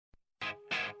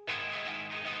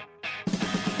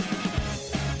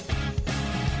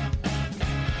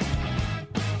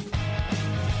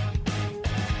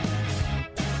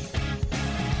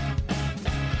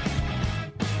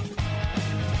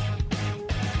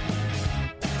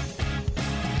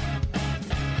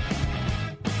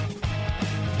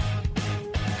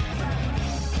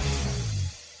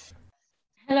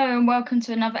and welcome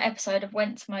to another episode of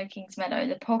Went to Mo Kingsmeadow,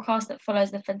 the podcast that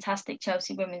follows the fantastic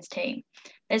Chelsea women's team.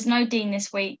 There's no Dean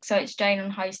this week, so it's Jane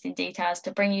on hosting details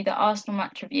to bring you the Arsenal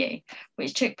match review,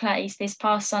 which took place this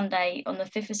past Sunday on the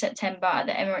 5th of September at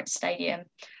the Emirates Stadium,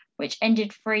 which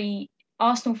ended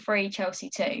Arsenal 3,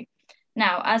 Chelsea 2.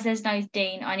 Now, as there's no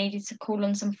Dean, I needed to call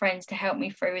on some friends to help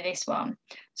me through with this one.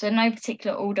 So in no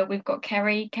particular order, we've got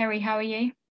Kerry. Kerry, how are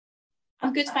you?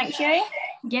 I'm good, thank you.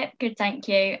 Yep, good, thank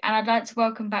you. And I'd like to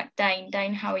welcome back Dane.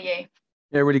 Dane, how are you?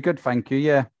 Yeah, really good, thank you.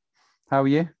 Yeah. How are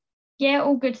you? Yeah,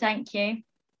 all good, thank you.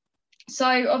 So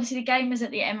obviously the game was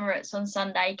at the Emirates on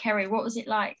Sunday. Kerry, what was it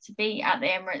like to be at the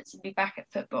Emirates and be back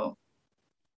at football?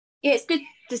 Yeah, it's good to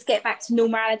just get back to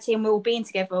normality and we're all being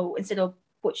together instead of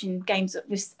watching games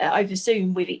over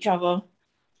Zoom with each other.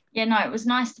 Yeah, no, it was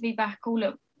nice to be back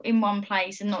all in one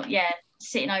place and not,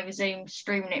 sitting over Zoom,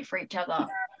 streaming it for each other.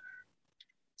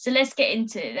 So let's get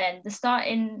into it then.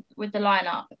 Starting with the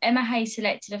lineup, Emma Hayes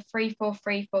selected a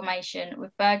 3-4-3 formation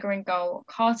with Berger in goal,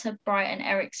 Carter, Bright and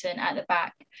Eriksson at the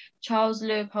back, Charles,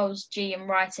 Leopolds, G and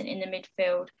Wrighton in the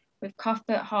midfield, with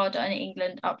Cuthbert, Harder and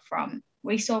England up front.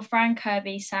 We saw Fran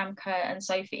Kirby, Sam Kerr and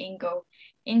Sophie Ingle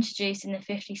introduced in the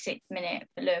 56th minute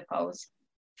for Leopolds.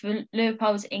 For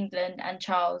Leopolds, England and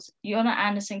Charles, Jonna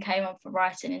Anderson came on for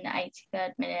Wrighton in the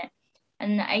 83rd minute,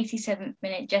 and in the 87th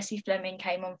minute, Jessie Fleming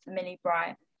came on for Millie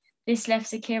Bright. This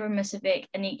left Zakira Musovic,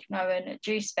 Anique Nowen,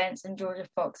 Drew Spence and Georgia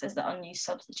Fox as the unused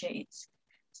substitutes.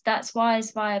 Stats-wise,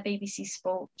 via BBC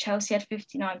Sport, Chelsea had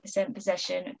 59%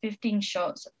 possession, 15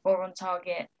 shots, 4 on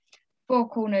target, 4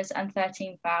 corners and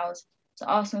 13 fouls. So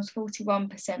Arsenal's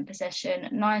 41% possession,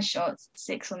 9 shots,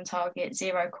 6 on target,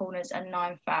 0 corners and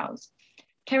 9 fouls.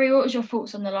 Kerry, what was your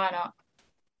thoughts on the lineup?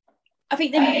 I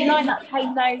think the lineup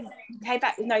came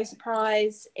back with no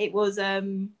surprise. It was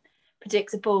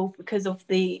predictable because of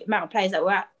the amount of players that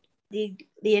were at the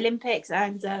Olympics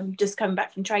and just coming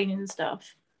back from training and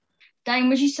stuff. Dane,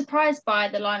 was you surprised by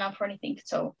the lineup or anything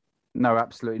at all? No,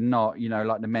 absolutely not. You know,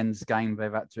 like the men's game,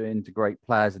 they've had to integrate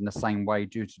players in the same way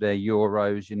due to their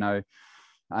Euros,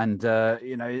 and,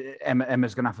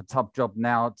 Emma's going to have a tough job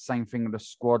now. Same thing with the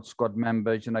squad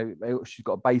members, she's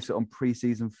got to base it on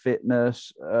pre-season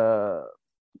fitness, the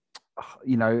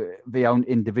own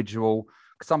individual.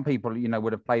 Some people,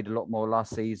 would have played a lot more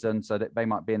last season, so that they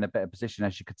might be in a better position.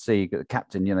 As you could see, the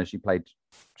captain, she played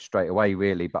straight away,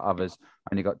 really, but others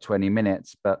only got 20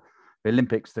 minutes. But the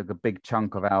Olympics took a big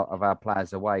chunk of our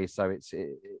players away. So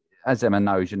as Emma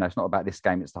knows, it's not about this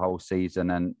game, it's the whole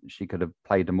season, and she could have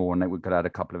played them all, and we could have had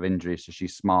a couple of injuries. So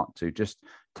she's smart to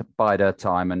bide her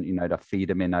time and, to feed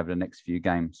them in over the next few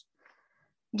games.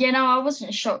 Yeah, no, I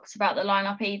wasn't shocked about the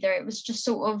lineup either. It was just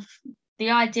sort of the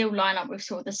ideal lineup with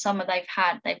sort of the summer they've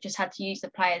had. They've just had to use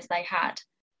the players they had.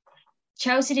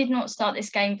 Chelsea did not start this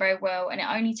game very well, and it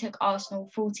only took Arsenal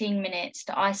 14 minutes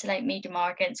to isolate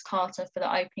Miedemar against Carter for the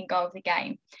opening goal of the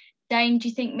game. Dane, do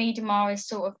you think Miedemar is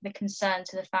sort of the concern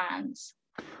to the fans?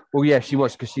 Well, yeah, she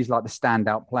was, because she's like the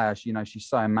standout player. She's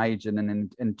so amazing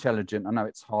and intelligent. I know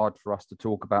it's hard for us to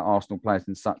talk about Arsenal players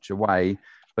in such a way,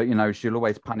 but, she'll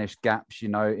always punish gaps,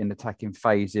 in attacking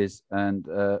phases. And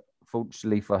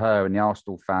fortunately for her and the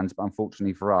Arsenal fans, but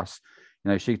unfortunately for us,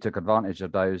 she took advantage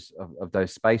of those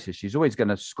spaces. She's always going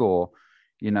to score,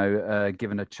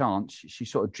 given a chance. She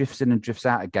sort of drifts in and drifts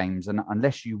out of games, and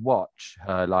unless you watch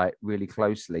her like really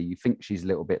closely, you think she's a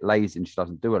little bit lazy and she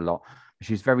doesn't do a lot.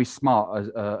 She's very smart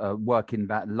at working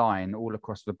that line all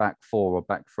across the back four or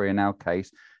back three in our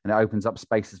case, and it opens up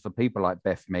spaces for people like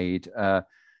Beth Mead.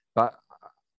 But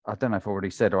I don't know if I already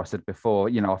said or I said before,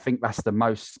 I think that's the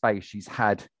most space she's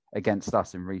had against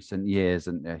us in recent years,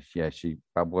 and she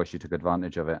took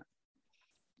advantage of it.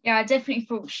 Yeah, I definitely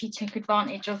thought she took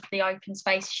advantage of the open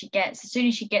space she gets. As soon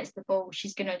as she gets the ball,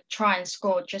 she's going to try and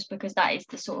score, just because that is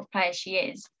the sort of player she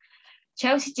is.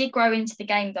 Chelsea did grow into the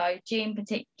game though. G in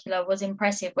particular was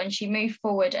impressive when she moved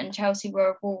forward, and Chelsea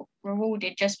were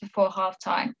rewarded just before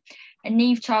half-time. A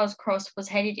Niamh Charles cross was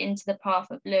headed into the path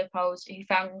of Leopolds, who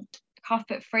found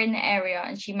Cuthbert free in the area,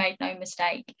 and she made no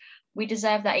mistake. We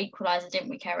deserved that equaliser, didn't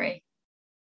we, Kerry?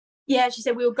 Yeah, she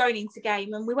said we were going into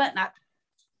game and we weren't that.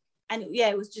 And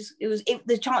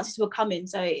the chances were coming,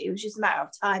 so it was just a matter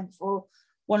of time before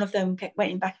one of them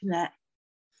went back in there.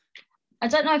 I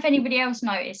don't know if anybody else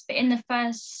noticed, but in the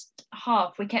first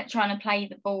half, we kept trying to play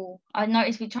the ball. I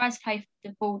noticed we tried to play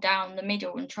the ball down the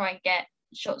middle and try and get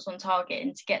shots on target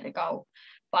and to get the goal.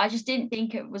 But I just didn't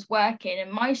think it was working.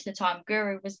 And most of the time,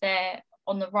 Guru was there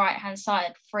on the right-hand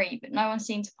side free, but no one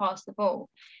seemed to pass the ball.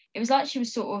 It was like she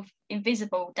was sort of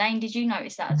invisible. Dane, did you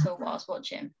notice that at all while I was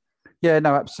watching? Yeah,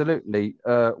 no, absolutely.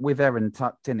 With Erin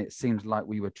tucked in, it seems like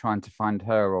we were trying to find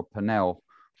her or Pernell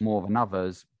more than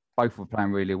others. both were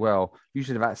playing really well.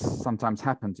 Usually that sometimes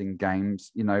happens in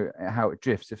games, you know, how it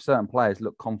drifts. If certain players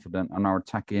look confident and are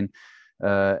attacking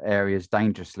areas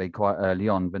dangerously quite early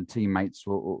on, then teammates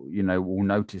will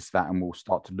notice that and will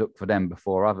start to look for them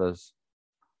before others.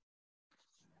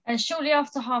 Shortly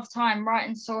after half-time,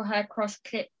 Brighton saw her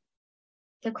clip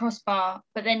the crossbar,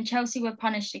 but then Chelsea were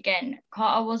punished again.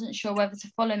 Carter wasn't sure whether to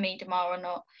follow Miedemar or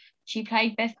not. She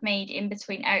played Beth Mead in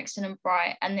between Eriksson and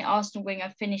Bright, and the Arsenal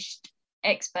winger finished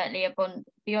expertly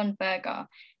beyond Berger.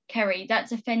 Kerry, that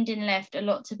defending left a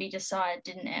lot to be decided,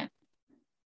 didn't it?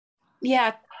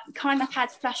 Yeah, kind of had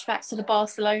flashbacks to the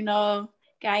Barcelona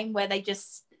game where they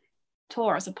just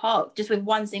tore us apart just with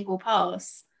one single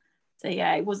pass. So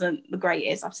yeah, it wasn't the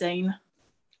greatest I've seen.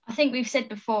 I think we've said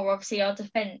before, obviously our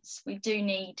defence, we do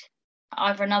need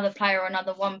either another player or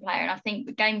another one player. And I think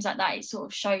the games like that, it sort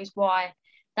of shows why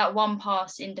that one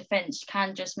pass in defence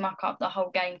can just muck up the whole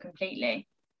game completely.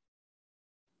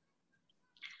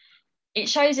 It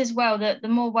shows as well that the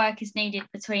more work is needed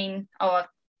I've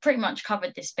pretty much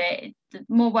covered this bit, the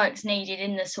more work's needed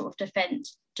in the sort of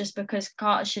defence, just because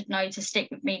Carter should know to stick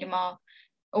with Miedemar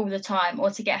all the time or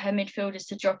to get her midfielders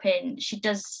to drop in. She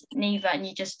does neither, and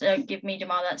you just don't give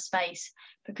Miedemar that space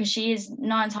because she is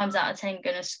 9 times out of 10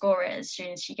 going to score it as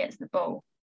soon as she gets the ball.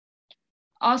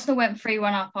 Arsenal went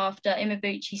 3-1 up after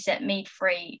Imabuchi set Mead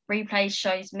free. Replays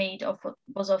shows Mead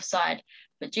was offside,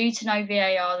 but due to no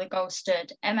VAR, the goal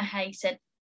stood. Emma Hay said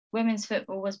women's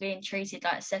football was being treated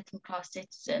like second-class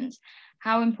citizens.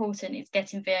 How important is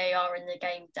getting VAR in the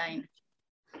game, Dane?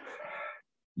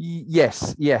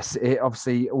 Yes. It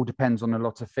obviously all depends on a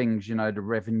lot of things, you know, the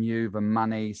revenue, the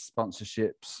money,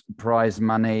 sponsorships, prize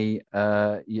money,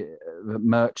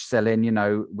 merch selling. You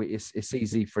know, it's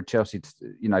easy for Chelsea to,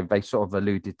 you know, they sort of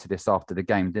alluded to this after the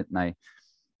game, didn't they?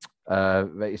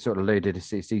 They sort of alluded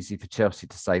it's easy for Chelsea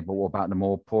to say, but what about the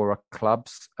more poorer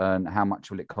clubs and how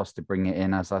much will it cost to bring it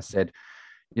in? As I said,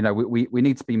 you know, we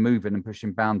need to be moving and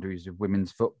pushing boundaries of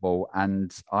women's football,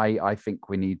 and I think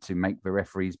we need to make the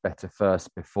referees better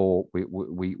first before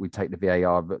we take the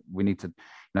VAR. But we need to, you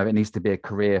know, it needs to be a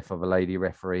career for the lady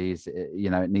referees. You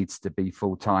know, it needs to be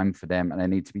full time for them, and they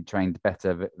need to be trained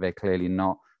better. They're clearly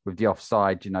not. With the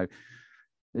offside, you know,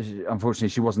 unfortunately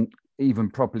she wasn't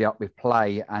even properly up with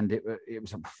play, and it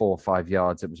was up 4 or 5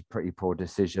 yards. It was a pretty poor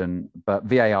decision, but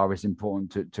VAR is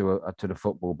important to the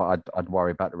football, but I'd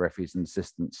worry about the referees and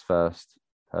assistants first,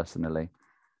 personally.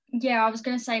 Yeah, I was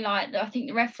going to say, like, I think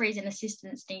the referees and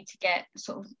assistants need to get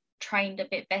sort of trained a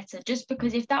bit better, just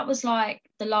because if that was like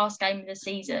the last game of the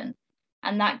season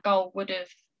and that goal could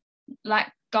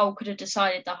have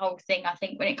decided the whole thing. I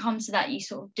think when it comes to that, you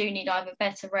sort of do need either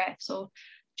better refs or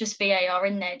just VAR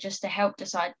in there just to help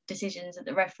decide decisions that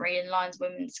the referee and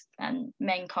lineswomen and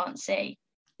men can't see.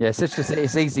 Yes,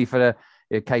 it's easy for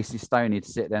Casey Stoney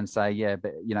to sit there and say, yeah,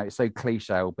 but you know, it's so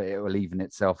cliche, but it will even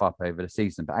itself up over the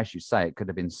season. But as you say, it could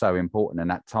have been so important in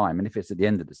that time. And if it's at the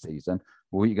end of the season,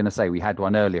 well, you're going to say we had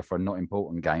one earlier for a not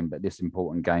important game, but this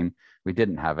important game we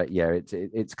didn't have it. Yeah,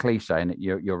 it's cliche, and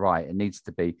you're right. It needs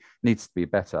to be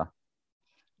better.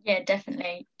 Yeah,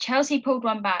 definitely. Chelsea pulled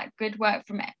one back. Good work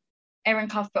from Erin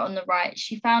Cuthbert on the right.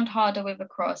 She found Harder with a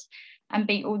cross and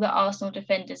beat all the Arsenal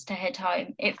defenders to head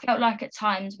home. It felt like at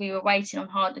times we were waiting on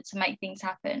Harder to make things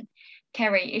happen.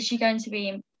 Kerry, is she going to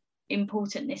be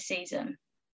important this season?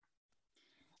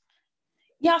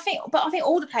 Yeah, I think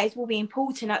all the players will be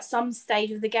important at some stage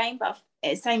of the game, but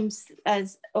it's same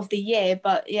as of the year.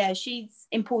 But yeah, she's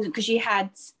important because she's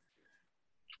had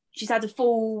a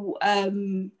full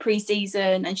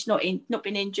pre-season and she's not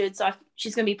been injured, so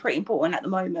she's going to be pretty important at the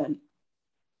moment.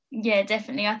 Yeah,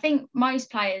 definitely. I think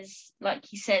most players,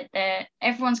 like you said,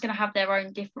 everyone's going to have their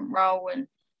own different role and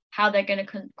how they're going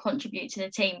to contribute to the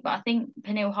team. But I think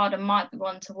Pernille Harder might be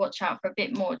one to watch out for a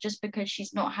bit more, just because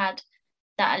she's not had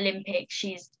that Olympics.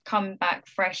 She's come back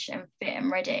fresh and fit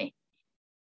and ready.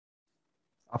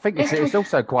 I think it's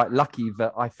also quite lucky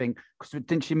that because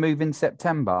didn't she move in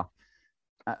September?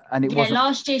 And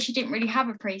last year she didn't really have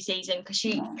a pre-season because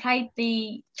she played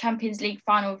the Champions League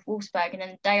final with Wolfsburg, and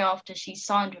then the day after she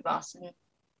signed with us. And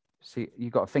see,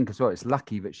 you've got to think as well, it's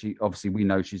lucky that we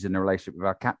know she's in a relationship with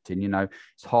our captain. You know,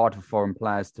 it's hard for foreign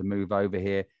players to move over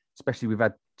here, especially we've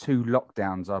had 2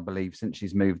 lockdowns, I believe, since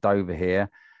she's moved over here,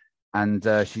 and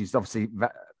she's obviously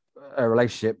a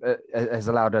relationship has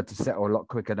allowed her to settle a lot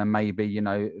quicker than maybe, you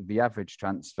know, the average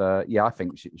transfer. Yeah, I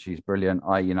think she's brilliant.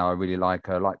 I really like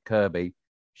her. Like Kirby,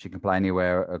 she can play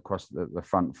anywhere across the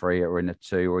front 3 or in a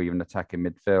 2 or even attacking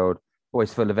midfield.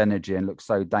 Always full of energy and looks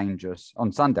so dangerous.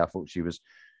 On Sunday, I thought she was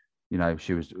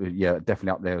definitely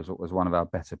up there as one of our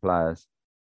better players.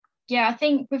 Yeah, I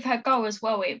think with her goal as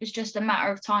well, it was just a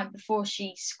matter of time before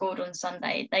she scored on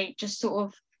Sunday. They just sort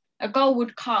of, a goal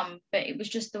would come, but it was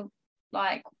just the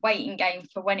waiting game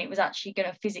for when it was actually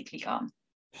going to physically come.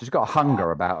 She's got a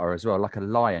hunger about her as well, like a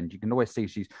lion. You can always see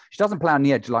she doesn't play on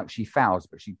the edge like she fouls,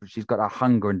 but she's got a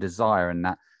hunger and desire and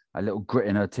that a little grit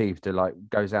in her teeth to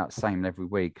goes out same every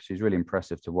week. She's really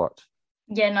impressive to watch.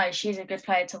 Yeah, no, she's a good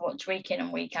player to watch week in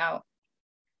and week out.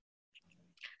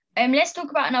 Let's talk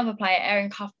about another player, Erin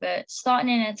Cuthbert, starting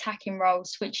in an attacking role,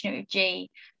 switching it with G,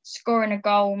 scoring a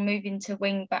goal, moving to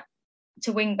wing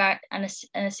back and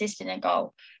assisting a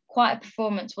goal. Quite a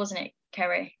performance, wasn't it,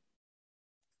 Kerry?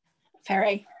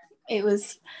 Very. It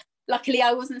was. Luckily,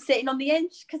 I wasn't sitting on the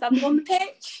edge because I'm on the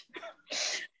pitch.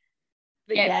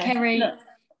 But yeah, Kerry. Look.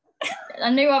 I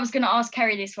knew I was going to ask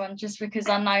Kerry this one just because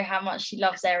I know how much she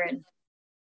loves Erin.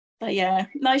 But yeah,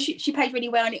 no, she played really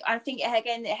well, and I think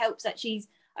it helps that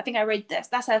I think I read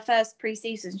that's her first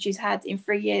pre-season she's had in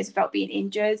 3 years without being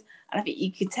injured, and I think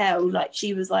you could tell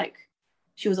she was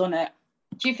on it.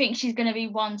 Do you think she's going to be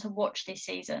one to watch this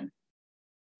season?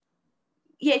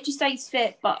 Yeah, if she stays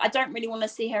fit, but I don't really want to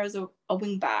see her as a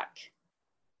wing back.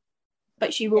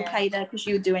 But she will play there because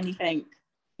she will do anything.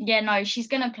 Yeah, no, she's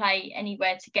going to play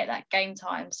anywhere to get that game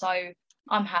time, so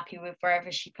I'm happy with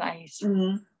wherever she plays.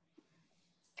 Mm-hmm.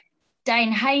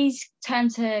 Dane, Hayes turned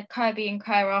to Kirby and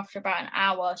Kerr after about an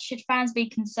hour. Should fans be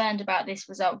concerned about this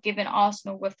result, given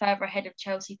Arsenal were further ahead of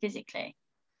Chelsea physically?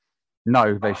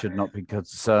 No, they should not be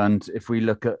concerned. If we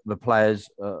look at the players,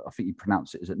 I think you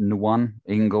pronounce it, is it Nguyen,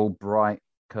 Ingle, Bright,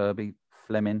 Kirby,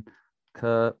 Fleming,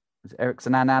 Kerr,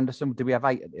 Ericsson and Anderson? Did we have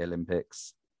 8 at the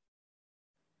Olympics?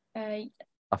 I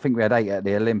think we had 8 at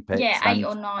the Olympics. Yeah, 8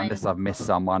 or 9. Unless I've missed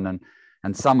someone.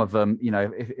 And some of them,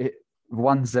 the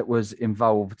ones that was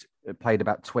involved played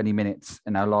about 20 minutes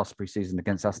in our last pre-season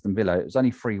against Aston Villa. It was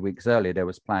only 3 weeks earlier they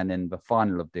was playing in the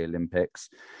final of the Olympics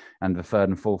and the 3rd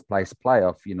and 4th place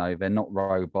playoff. They're not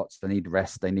robots. They need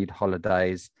rest. They need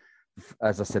holidays.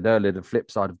 As I said earlier, the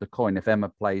flip side of the coin, if Emma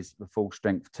plays the full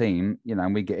strength team,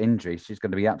 and we get injuries, she's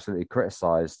going to be absolutely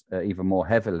criticised even more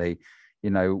heavily.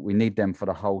 We need them for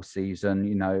the whole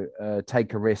season,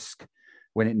 take a risk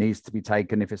when it needs to be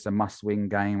taken, if it's a must-win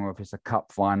game or if it's a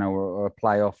cup final or a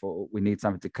playoff, or we need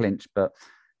something to clinch. But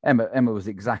Emma was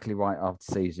exactly right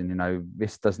after season.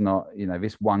 This does not,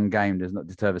 this one game does not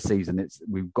deter the season.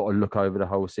 We've got to look over the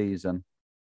whole season.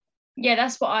 Yeah,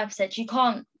 that's what I've said. You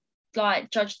can't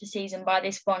judge the season by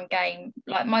this one game.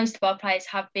 Most of our players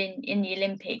have been in the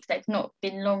Olympics. They've not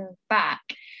been long back.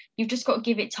 You've just got to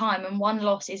give it time, and one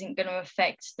loss isn't going to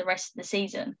affect the rest of the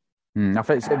season. I'm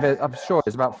sure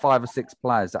there's about 5 or 6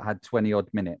 players that had 20 odd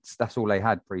minutes. That's all they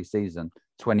had pre-season,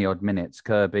 20 odd minutes.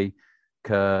 Kirby,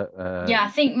 Kerr. Yeah, I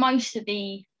think most of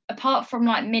apart from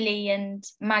Millie and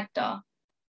Magda,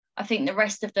 I think the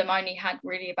rest of them only had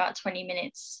really about 20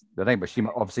 minutes. But she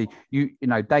obviously,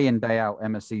 day in, day out,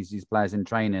 Emma sees these players in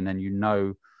training,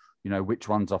 and which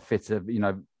ones are fitter.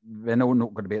 They're all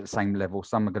not going to be at the same level.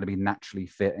 Some are going to be naturally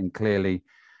fit, and clearly,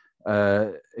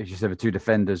 as you said, the 2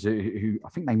 defenders who I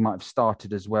think they might have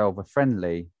started as well, the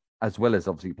friendly, as well as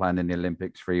obviously playing in the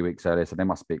Olympics 3 weeks earlier. So they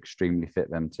must be extremely fit,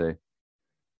 them too.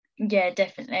 Yeah,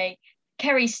 definitely.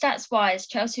 Kerry, stats-wise,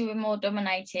 Chelsea were more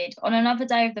dominated. On another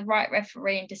day of the right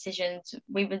refereeing decisions,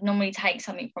 we would normally take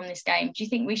something from this game. Do you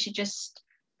think we should just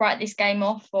write this game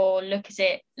off, or look at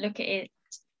it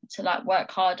to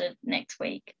work harder next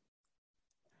week?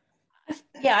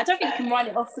 Yeah, I don't think you can write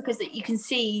it off, because you can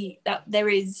see that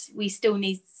we still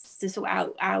need to sort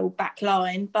out our back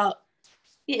line, but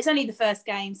it's only the first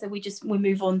game, so we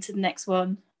move on to the next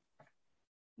one.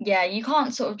 Yeah, you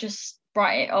can't sort of just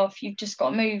write it off. You've just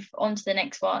got to move on to the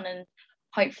next one and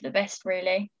hope for the best,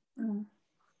 really.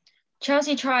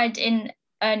 Chelsea tried in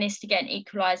earnest to get an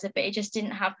equaliser, but it just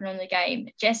didn't happen on the game.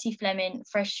 Jessie Fleming,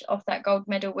 fresh off that gold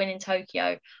medal win in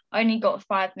Tokyo, only got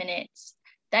 5 minutes.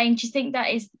 Dane, do you think that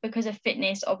is because of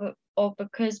fitness, or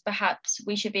because perhaps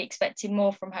we should be expecting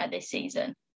more from her this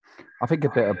season? I think a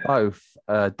bit of both.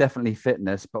 Definitely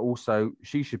fitness, but also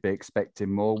she should be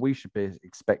expecting more. We should be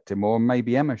expecting more. And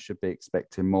maybe Emma should be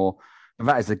expecting more. But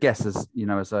that is a guess. As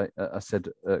I said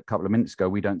a couple of minutes ago,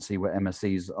 we don't see what Emma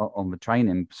sees on the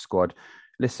training squad.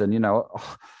 Listen,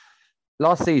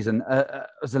 last season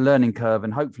was a learning curve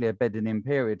and hopefully a bedding in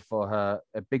period for her.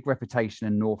 A big reputation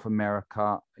in North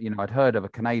America. I'd heard of a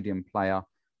Canadian player.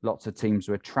 Lots of teams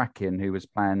were tracking, who was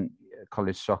playing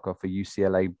college soccer for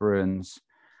UCLA Bruins.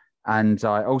 And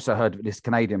I also heard that this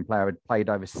Canadian player had played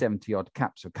over 70 odd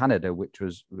caps for Canada, which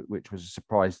was a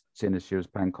surprise, seeing as she was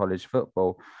playing college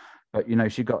football. But,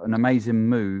 she got an amazing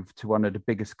move to one of the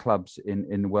biggest clubs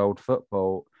in world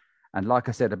football. And like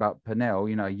I said about Pernell,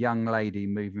 a young lady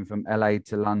moving from LA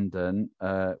to London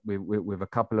with a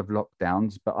couple of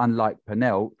lockdowns. But unlike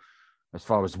Pernell, as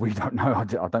far as we don't know,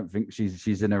 I don't think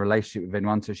she's in a relationship with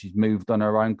anyone. So she's moved on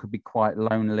her own, could be quite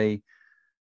lonely,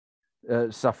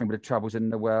 suffering with the troubles in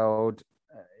the world.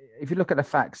 If you look at the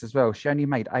facts as well, she only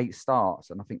made 8 starts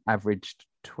and I think averaged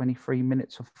 23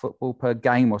 minutes of football per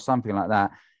game or something like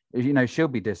that. She'll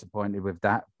be disappointed with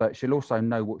that, but she'll also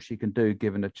know what she can do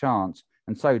given a chance.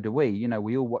 And so do we.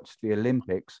 We all watched the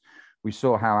Olympics. We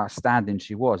saw how outstanding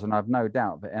she was. And I've no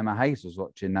doubt that Emma Hayes was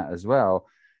watching that as well.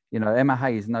 Emma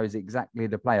Hayes knows exactly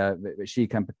the player that she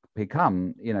can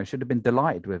become. Should have been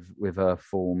delighted with her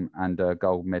form and her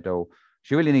gold medal.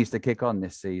 She really needs to kick on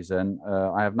this season.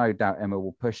 I have no doubt Emma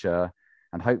will push her,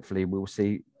 and hopefully we'll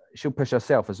see. She'll push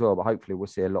herself as well, but hopefully we'll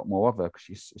see a lot more of her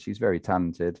because she's very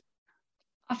talented.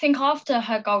 I think after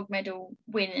her gold medal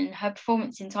win and her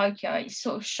performance in Tokyo, it's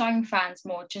sort of shown fans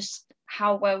more just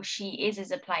how well she is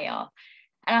as a player.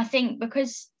 And I think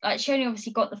because she only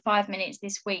obviously got the 5 minutes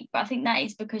this week, but I think that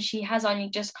is because she has only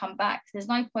just come back. There's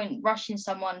no point rushing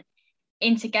someone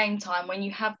into game time when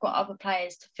you have got other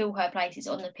players to fill her places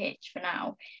on the pitch for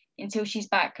now until she's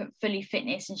back at fully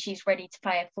fitness and she's ready to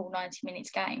play a full 90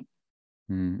 minutes game.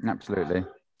 Absolutely.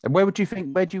 And where would you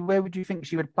think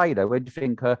she would play though? Where do you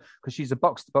think her, because she's a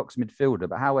box to box midfielder,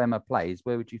 but how Emma plays,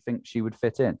 where would you think she would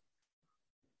fit in?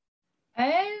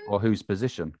 Or whose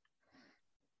position?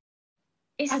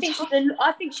 I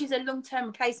think she's a long-term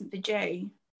replacement for Jo.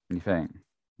 You think?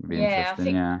 Would be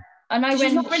interesting, yeah. I know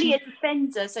she's not really a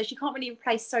defender, so she can't really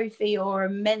replace Sophie or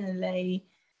Meneley.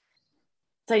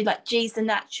 So G's the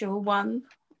natural one.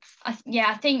 I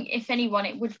think if anyone,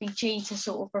 it would be G to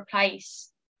sort of replace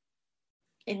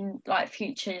in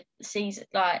future season,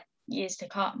 years to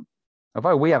come.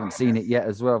 Although we haven't seen it yet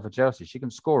as well for Chelsea, she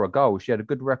can score a goal. She had a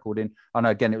good record in. I know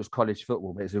again it was college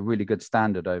football, but it's a really good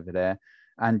standard over there.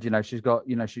 And she's got,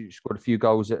 she scored a few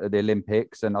goals at the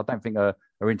Olympics, and I don't think her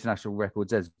international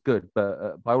record's as good,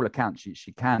 but by all accounts,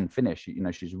 she can finish.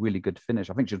 She's a really good finish.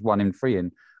 I think she's 1 in 3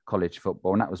 in college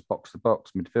football, and that was box to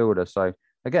box midfielder. So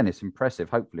again, it's impressive.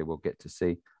 Hopefully, we'll get to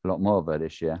see a lot more of her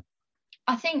this year.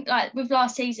 I think with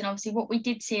last season, obviously, what we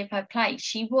did see of her play,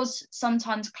 she was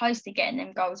sometimes close to getting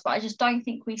them goals, but I just don't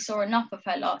think we saw enough of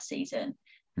her last season.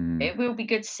 It will be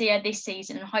good to see her this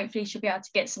season, and hopefully she'll be able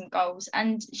to get some goals.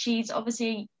 And she's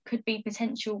obviously could be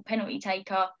potential penalty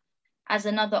taker as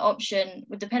another option.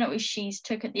 With the penalties she's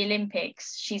took at the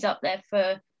Olympics, she's up there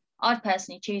for. I'd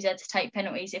personally choose her to take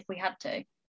penalties if we had to.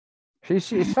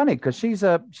 It's funny because she's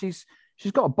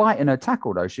got a bite in her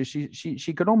tackle though.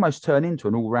 She could almost turn into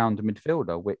an all-round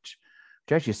midfielder, which,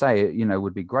 as you say,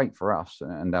 would be great for us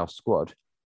and our squad.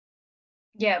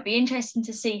 Yeah, it'll be interesting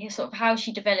to see sort of how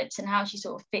she develops and how she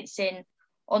sort of fits in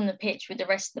on the pitch with the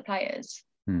rest of the players.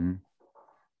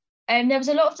 Mm-hmm. There was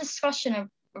a lot of discussion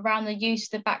around the use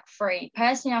of the back three.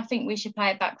 Personally, I think we should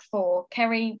play a back four.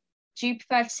 Kerry, do you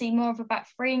prefer to see more of a back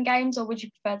three in games, or would you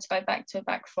prefer to go back to a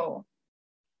back four?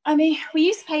 I mean, we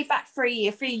used to play back three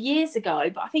a few years ago,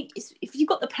 but I think if you've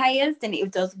got the players, then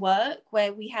it does work.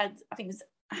 Where we had, I think it was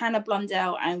Hannah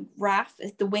Blundell and Raf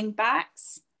as the wing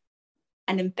backs.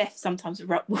 And then Beth sometimes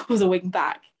was a wing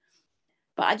back.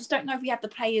 But I just don't know if we have the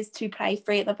players to play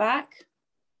 3 at the back.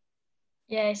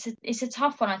 Yeah, it's a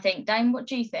tough one, I think. Dane, what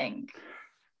do you think?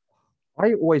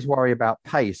 I always worry about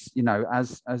pace.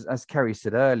 As Kerry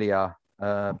said earlier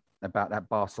about that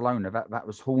Barcelona, that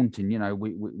was haunting.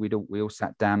 We all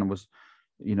sat down and was,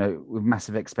 with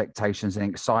massive expectations and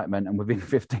excitement. And within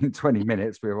 15, 20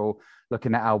 minutes, we were all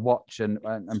looking at our watch and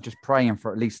just praying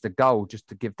for at least a goal just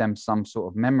to give them some sort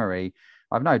of memory.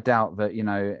 I've no doubt that,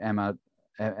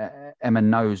 Emma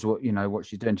knows what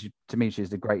she's doing. To me, she's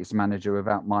the greatest manager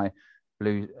without my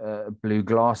blue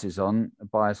glasses on,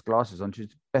 biased glasses on. She's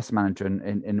the best manager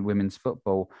in women's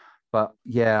football. But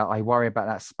yeah, I worry about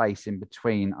that space in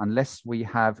between. Unless we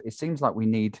have, it seems like we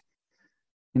need,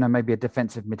 maybe a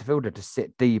defensive midfielder to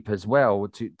sit deep as well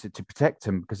to protect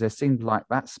him, because there seemed like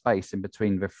that space in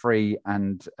between the 3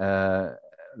 and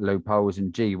Lopez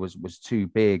and G was too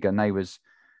big, and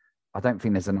I don't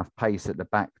think there's enough pace at the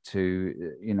back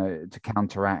to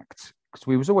counteract, because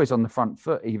we was always on the front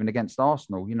foot, even against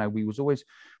Arsenal. We was always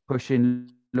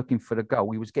pushing, looking for the goal.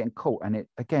 We was getting caught, and it,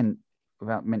 again,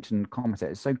 without mentioning the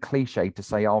commentator, it's so cliche to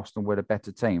say Arsenal were the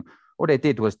better team. All they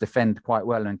did was defend quite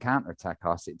well and counter-attack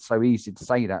us. It's so easy to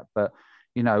say that, but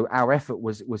our effort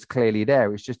was clearly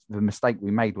there. It's just the mistake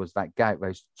we made was that gap.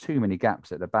 There's too many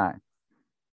gaps at the back.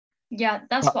 Yeah,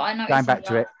 that's what I noticed. Going back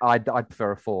to it, I'd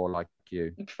prefer a 4 like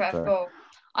you. You prefer a 4.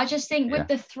 I just think Yeah. with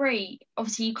the three,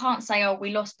 obviously you can't say, oh,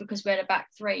 we lost because we had a back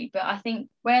three, but I think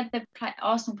where the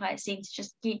Arsenal players seem to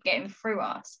just keep getting through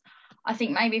us, I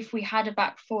think maybe if we had a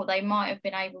back four, they might have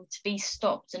been able to be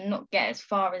stopped and not get as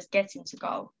far as getting to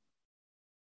goal.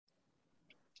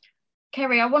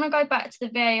 Kerry, I want to go back to the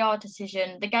VAR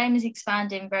decision. The game is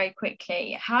expanding very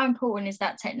quickly. How important is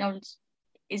that technology?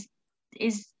 Is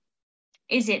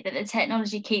it that the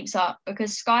technology keeps up?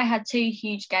 Because Sky had two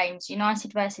huge games,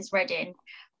 United versus Reading,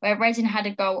 where Reading had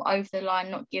a goal over the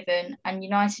line not given and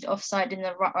United offside in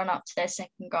the run up to their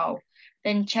second goal.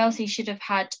 Then Chelsea should have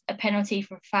had a penalty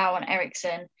for a foul on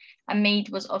Eriksen and Mead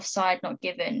was offside not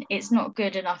given. It's not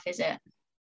good enough, is it?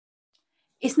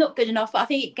 It's not good enough, but I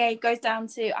think it goes down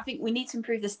to, I think we need to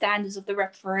improve the standards of the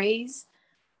referees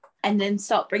and then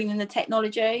start bringing in the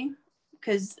technology,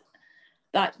 because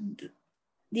like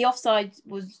the offside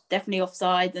was definitely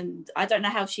offside, and I don't know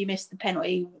how she missed the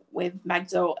penalty with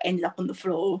Magdal ended up on the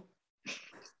floor.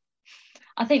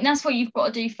 I think that's what you've got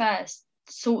to do first,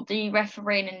 sort the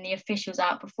refereeing and the officials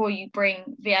out before you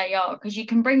bring VAR, because you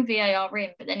can bring VAR in,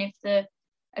 but then if the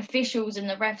officials and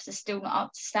the refs are still not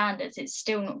up to standards, it's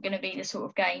still not going to be the sort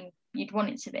of game you'd want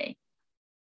it to be.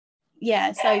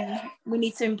 Yeah, so we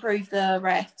need to improve the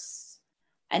refs,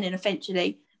 and then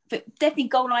eventually, but definitely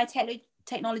goal line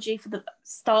technology for the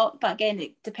start. But again,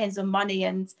 it depends on money,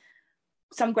 and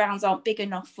some grounds aren't big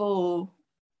enough for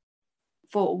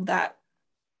all that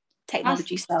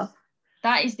technology stuff.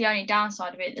 That is the only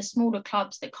downside of it. The smaller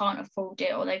clubs that can't afford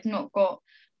it, or they've not got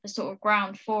the sort of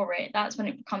ground for it, that's when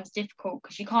it becomes difficult,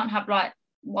 because you can't have like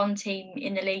one team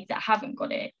in the league that haven't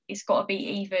got it. It's got to be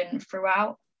even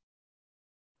throughout.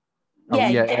 Yeah,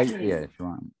 yeah, definitely. yeah, that's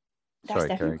right. That's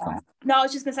definitely right. No, I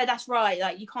was just gonna say that's right.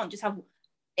 Like you can't just have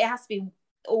it; has to be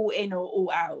all in or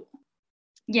all out.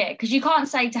 Yeah, because you can't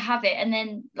say to have it and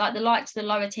then like the likes of the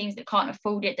lower teams that can't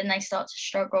afford it, then they start to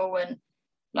struggle, and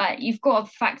like you've got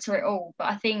to factor it all. But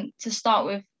I think to start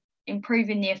with,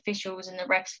 improving the officials and the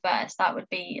refs first, that would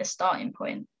be a starting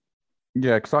point.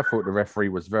 Yeah, because I thought the referee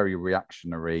was very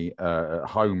reactionary,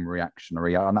 home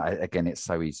reactionary. And again, it's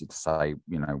so easy to say,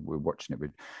 we're watching it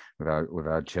with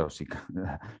our Chelsea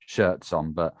shirts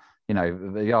on, but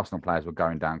the Arsenal players were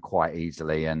going down quite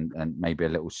easily, and maybe a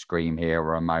little scream here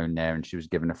or a moan there, and she was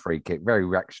given a free kick. Very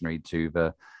reactionary to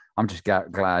the. I'm just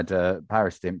glad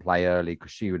Paris didn't play early,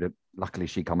 because she would have. Luckily,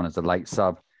 she come on as a late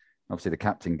sub. Obviously, the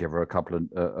captain gave her a couple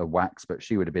of whacks, but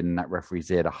she would have been in that referee's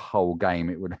ear the whole game.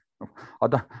 It would.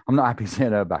 I'm not happy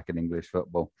seeing her back in English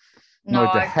football. No,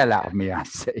 Annoyed the hell out of me,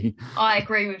 actually. I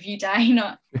agree with you, Dane.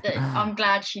 I'm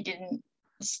glad she didn't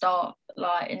start,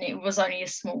 and it was only a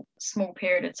small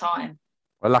period of time.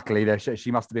 Well, luckily,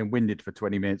 she must have been winded for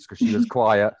 20 minutes, because she was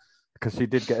quiet, because she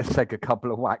did get a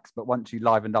couple of whacks. But once she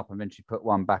livened up and then she put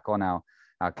one back on our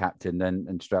captain,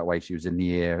 and straight away she was in the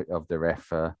ear of the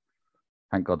ref.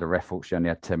 Thank God the ref thought she only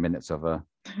had 10 minutes of her.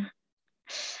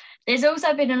 There's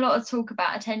also been a lot of talk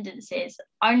about attendances,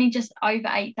 only just over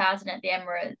 8,000 at the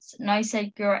Emirates, no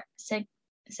segregation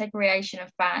of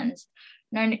fans,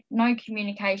 no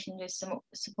communication with some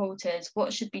supporters.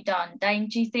 What should be done? Dane,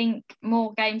 do you think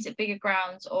more games at bigger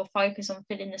grounds, or focus on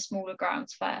filling the smaller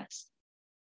grounds first?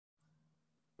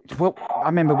 Well, I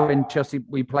remember when Chelsea,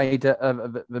 we played at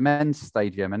the men's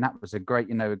stadium, and that was a great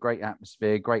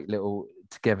atmosphere, great little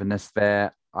togetherness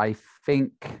there. I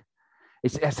think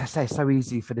it's, as I say, so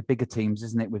easy for the bigger teams,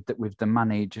 isn't it? With the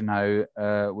money,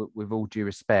 with all due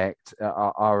respect,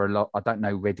 are a lot. I don't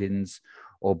know Reading's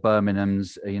or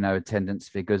Birmingham's, attendance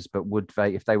figures, but would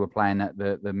they, if they were playing at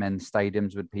the men's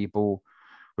stadiums, would people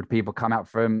come out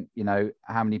from,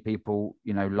 how many people,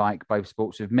 like both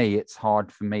sports? With me, it's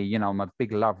hard for me. I'm a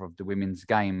big lover of the women's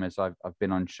game, as I've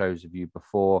been on shows with you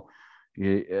before.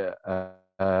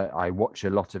 I watch a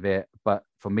lot of it, but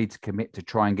for me to commit to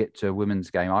try and get to a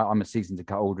women's game, I'm a season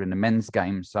ticket holder in the men's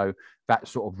game, so that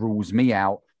sort of rules me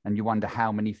out. And you wonder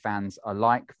how many fans are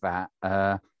like that.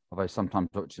 Although sometimes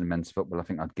watching the men's football, I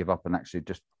think I'd give up and actually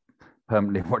just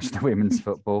permanently watch the women's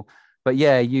football. But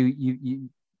yeah, you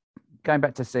going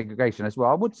back to segregation as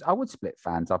well. I would split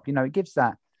fans up. It gives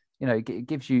that. It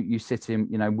gives you sitting,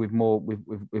 with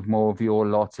more of your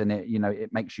lot, and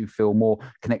it makes you feel more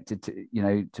connected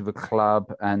to, to the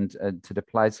club and to the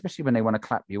players, especially when they want to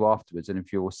clap you afterwards. And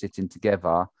if you're all sitting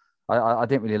together, I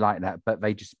didn't really like that, but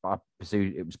I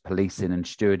presume it was policing and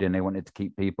stewarding. They wanted to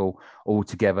keep people all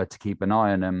together to keep an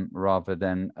eye on them, rather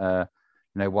than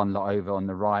one lot over on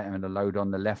the right and a load on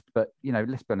the left. But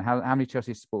let's be honest, how many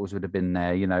Chelsea supporters would have been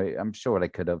there? I'm sure they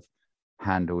could have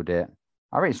handled it.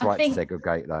 I think it's right to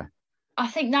segregate, though. I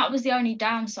think that was the only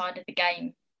downside of the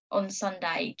game on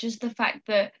Sunday. Just the fact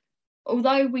that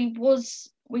although we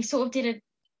sort of did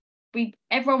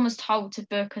everyone was told to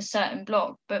book a certain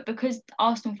block, but because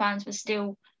Arsenal fans were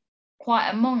still quite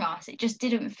among us, it just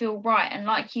didn't feel right. And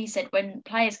like you said, when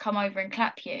players come over and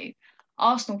clap you,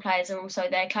 Arsenal players are also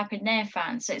there clapping their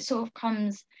fans, so it sort of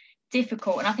comes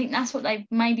difficult. And I think that's what they've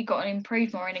maybe got to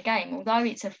improve more in a game, although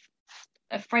it's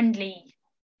a friendly,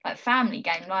 like, family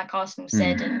game, like Arsenal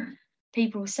said and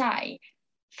people say.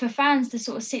 For fans to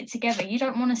sort of sit together, you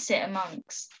don't want to sit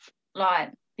amongst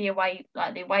the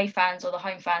away fans or the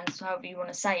home fans, however you want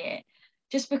to say it,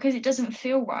 just because it doesn't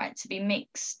feel right to be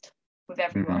mixed with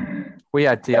everyone.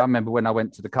 I remember when I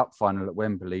went to the cup final at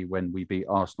Wembley when we beat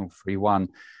Arsenal 3-1,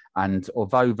 and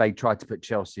although they tried to put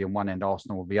Chelsea on one end,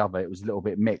 Arsenal on the other, it was a little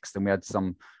bit mixed, and we had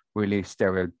some really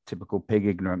stereotypical pig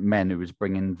ignorant men who was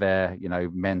bringing their,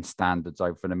 men's standards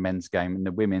over for the men's game and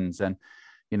the women's. And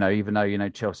even though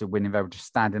Chelsea winning, they were just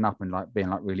standing up and being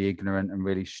really ignorant and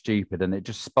really stupid, and it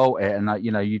just spoilt it. And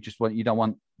you don't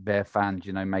want their fans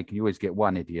making, you always get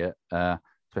one idiot,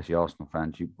 especially Arsenal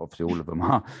fans. Obviously all of them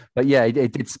are, but yeah,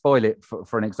 it did spoil it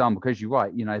for an example, because you're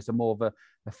right. It's a more of a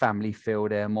family feel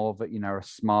there, more of a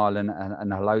smile and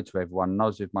a hello to everyone. And I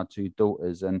was with my two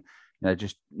daughters, and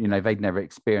they'd never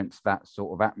experienced that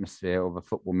sort of atmosphere of a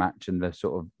football match, and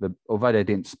although they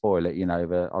didn't spoil it,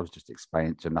 I was just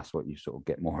explaining to them that's what you sort of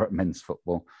get more at men's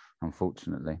football,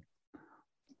 unfortunately.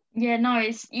 Yeah, no,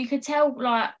 you could tell,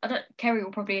 Kerry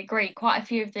will probably agree, quite a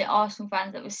few of the Arsenal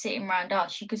fans that were sitting around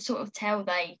us, you could sort of tell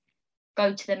they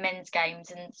go to the men's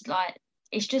games, and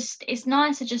it's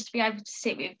nicer just to be able to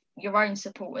sit with your own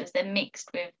supporters than mixed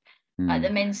with the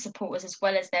men's supporters as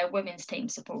well as their women's team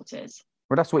supporters.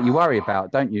 Well, that's what you worry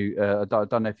about, don't you? I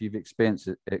don't know if you've experienced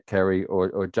it, Kerry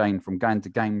or Jane, from going to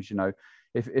games.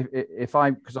 If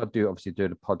I, because I do obviously do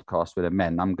the podcast with the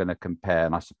men, I'm going to compare,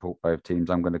 and I support both teams.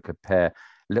 I'm going to compare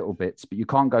little bits, but you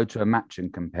can't go to a match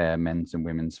and compare men's and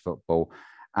women's football.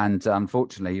 And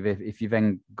unfortunately, if you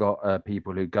then got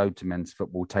people who go to men's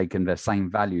football taking their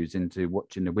same values into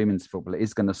watching the women's football, it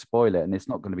is going to spoil it, and it's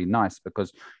not going to be nice,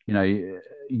 because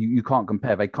you can't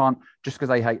compare. They can't, just because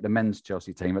they hate the men's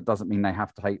Chelsea team, it doesn't mean they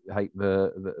have to hate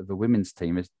the women's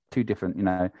team. It's two different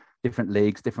different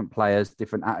leagues, different players,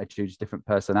 different attitudes, different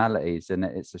personalities, and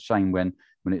it's a shame when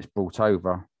it's brought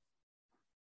over.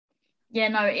 Yeah,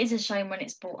 no, it is a shame when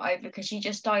it's brought over, because you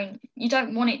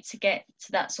don't want it to get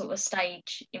to that sort of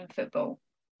stage in football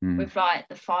with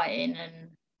the fighting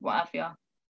and what have you.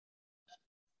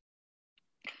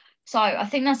 So I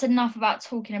think that's enough about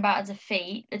talking about a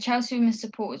defeat. The Chelsea Women's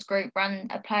Supporters Group ran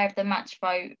a player of the match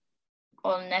vote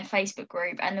on their Facebook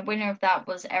group, and the winner of that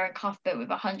was Erin Cuthbert with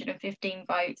 115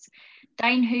 votes.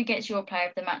 Dane, who gets your player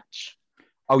of the match?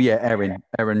 Oh yeah,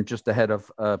 Erin, just ahead of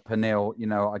Pernille.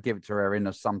 I give it to Erin,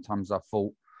 as sometimes I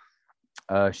thought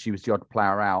she was the odd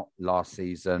player out last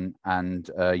season, and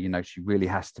she really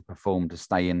has to perform to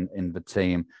stay in the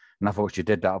team. And I thought she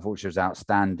did that. I thought she was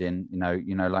outstanding.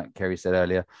 Like Kerry said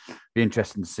earlier, be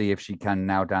interesting to see if she can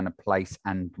nail down a place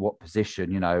and what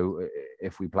position.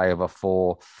 If we play over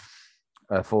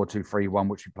 4-2-3-1,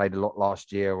 which we played a lot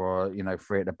last year, or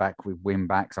three at the back with wing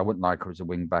backs. I wouldn't like her as a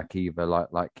wing back either,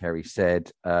 like Kerry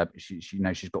said.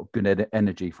 She's got good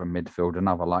energy from midfield.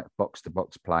 Another box to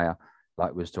box player,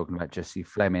 like we was talking about Jessie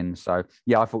Fleming. So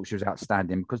yeah, I thought she was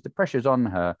outstanding, because the pressure's on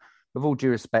her. With all due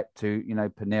respect to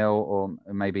Pernille or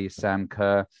maybe Sam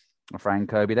Kerr or Fran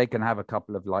Kirby, they can have a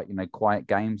couple of quiet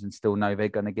games and still know they're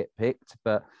going to get picked,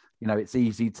 but it's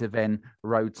easy to then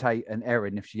rotate an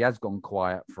Erin if she has gone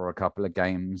quiet for a couple of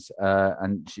games,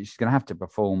 and she's going to have to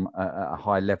perform at a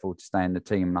high level to stay in the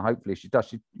team. And hopefully she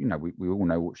does. We all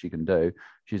know what she can do.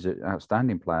 She's an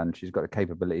outstanding player, and she's got the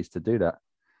capabilities to do that.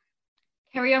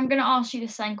 Kerry, I'm going to ask you the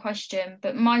same question,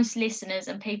 but most listeners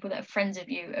and people that are friends of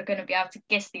you are going to be able to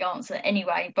guess the answer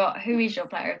anyway. But who is your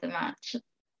player of the match?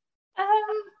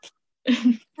 I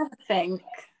think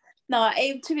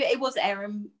it was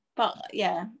Erin, but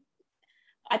yeah.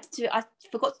 I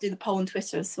forgot to do the poll on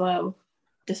Twitter as well,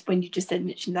 just when you just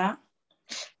mentioned that.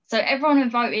 So everyone had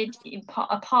voted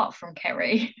apart from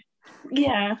Kerry.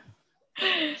 Yeah.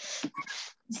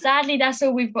 Sadly, that's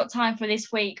all we've got time for this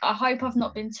week. I hope I've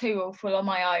not been too awful on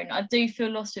my own. I do feel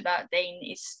lost without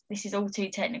Dean. This is all too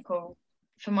technical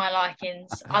for my likings.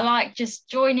 I like just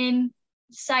joining,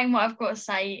 saying what I've got to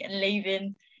say and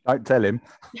leaving. Don't tell him.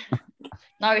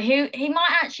 No, he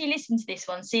might actually listen to this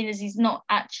one, seeing as he's not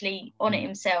actually on it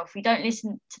himself. We don't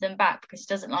listen to them back because he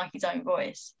doesn't like his own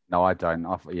voice. No, I don't.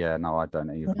 I don't either. No, I don't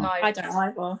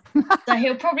either. So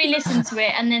he'll probably listen to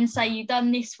it and then say, "You've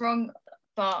done this wrong,"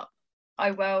 but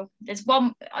oh well. There's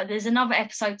another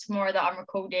episode tomorrow that I'm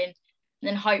recording And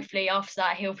then hopefully after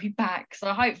that he'll be back.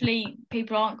 So hopefully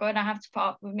people aren't going to have to put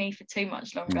up with me for too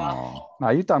much longer. Oh, no,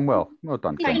 you've done well. Well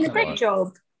done. You've done a great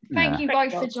job. Thank you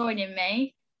both Great for job. joining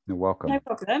me. You're welcome. No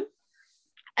problem.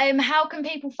 How can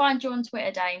people find you on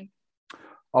Twitter, Dane?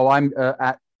 Oh, I'm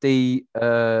at D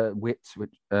Wits,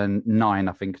 which 9,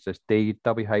 I think. So it's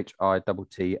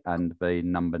DWHITT and the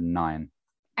number 9.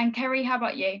 And Kerry, how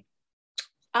about you?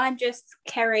 I'm just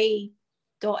Kerry.Evans.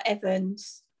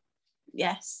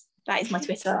 Yes, that is my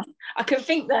Twitter. I couldn't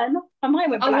think then. My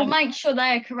mind went I will blank. make sure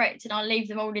they are correct, and I'll leave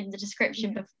them all in the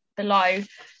description below.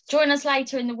 Join us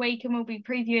later in the week and we'll be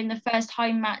previewing the first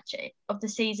home match of the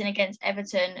season against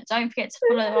Everton. Don't forget to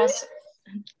follow us.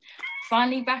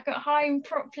 Finally back at home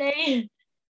properly.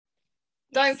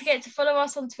 Don't forget to follow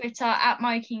us on Twitter at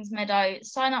Kingsmeadow.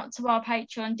 Sign up to our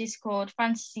Patreon, Discord,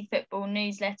 Fantasy Football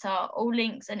newsletter. All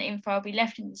links and info will be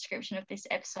left in the description of this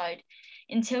episode.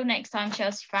 Until next time,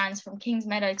 Chelsea fans, from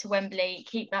Kingsmeadow to Wembley,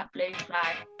 keep that blue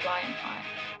flag flying high.